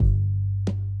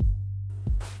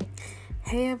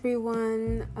Hey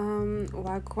everyone,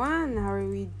 Wagwan, how are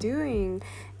we doing?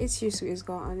 It's your sweetest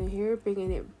girl Anna here,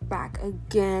 bringing it back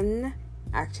again.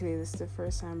 Actually, this is the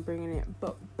first time bringing it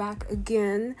back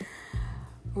again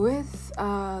with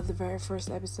the very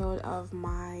first episode of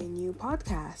my new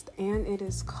podcast, and it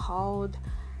is called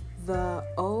the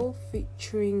O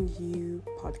Featuring You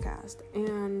podcast.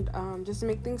 And just to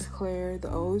make things clear, the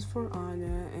O is for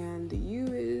Anna and the U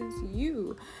is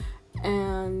you.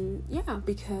 And yeah,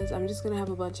 because I'm just gonna have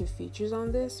a bunch of features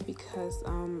on this, because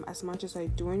as much as I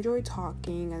do enjoy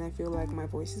talking and I feel like my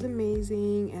voice is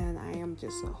amazing and I am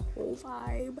just a whole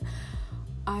vibe,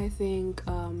 I think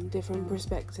different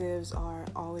perspectives are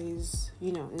always,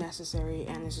 necessary,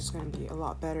 and it's just gonna be a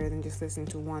lot better than just listening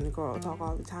to one girl talk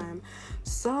all the time.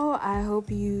 So I hope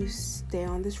you stay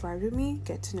on this ride with me,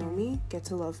 get to know me, get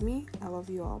to love me. I love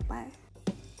you all. Bye.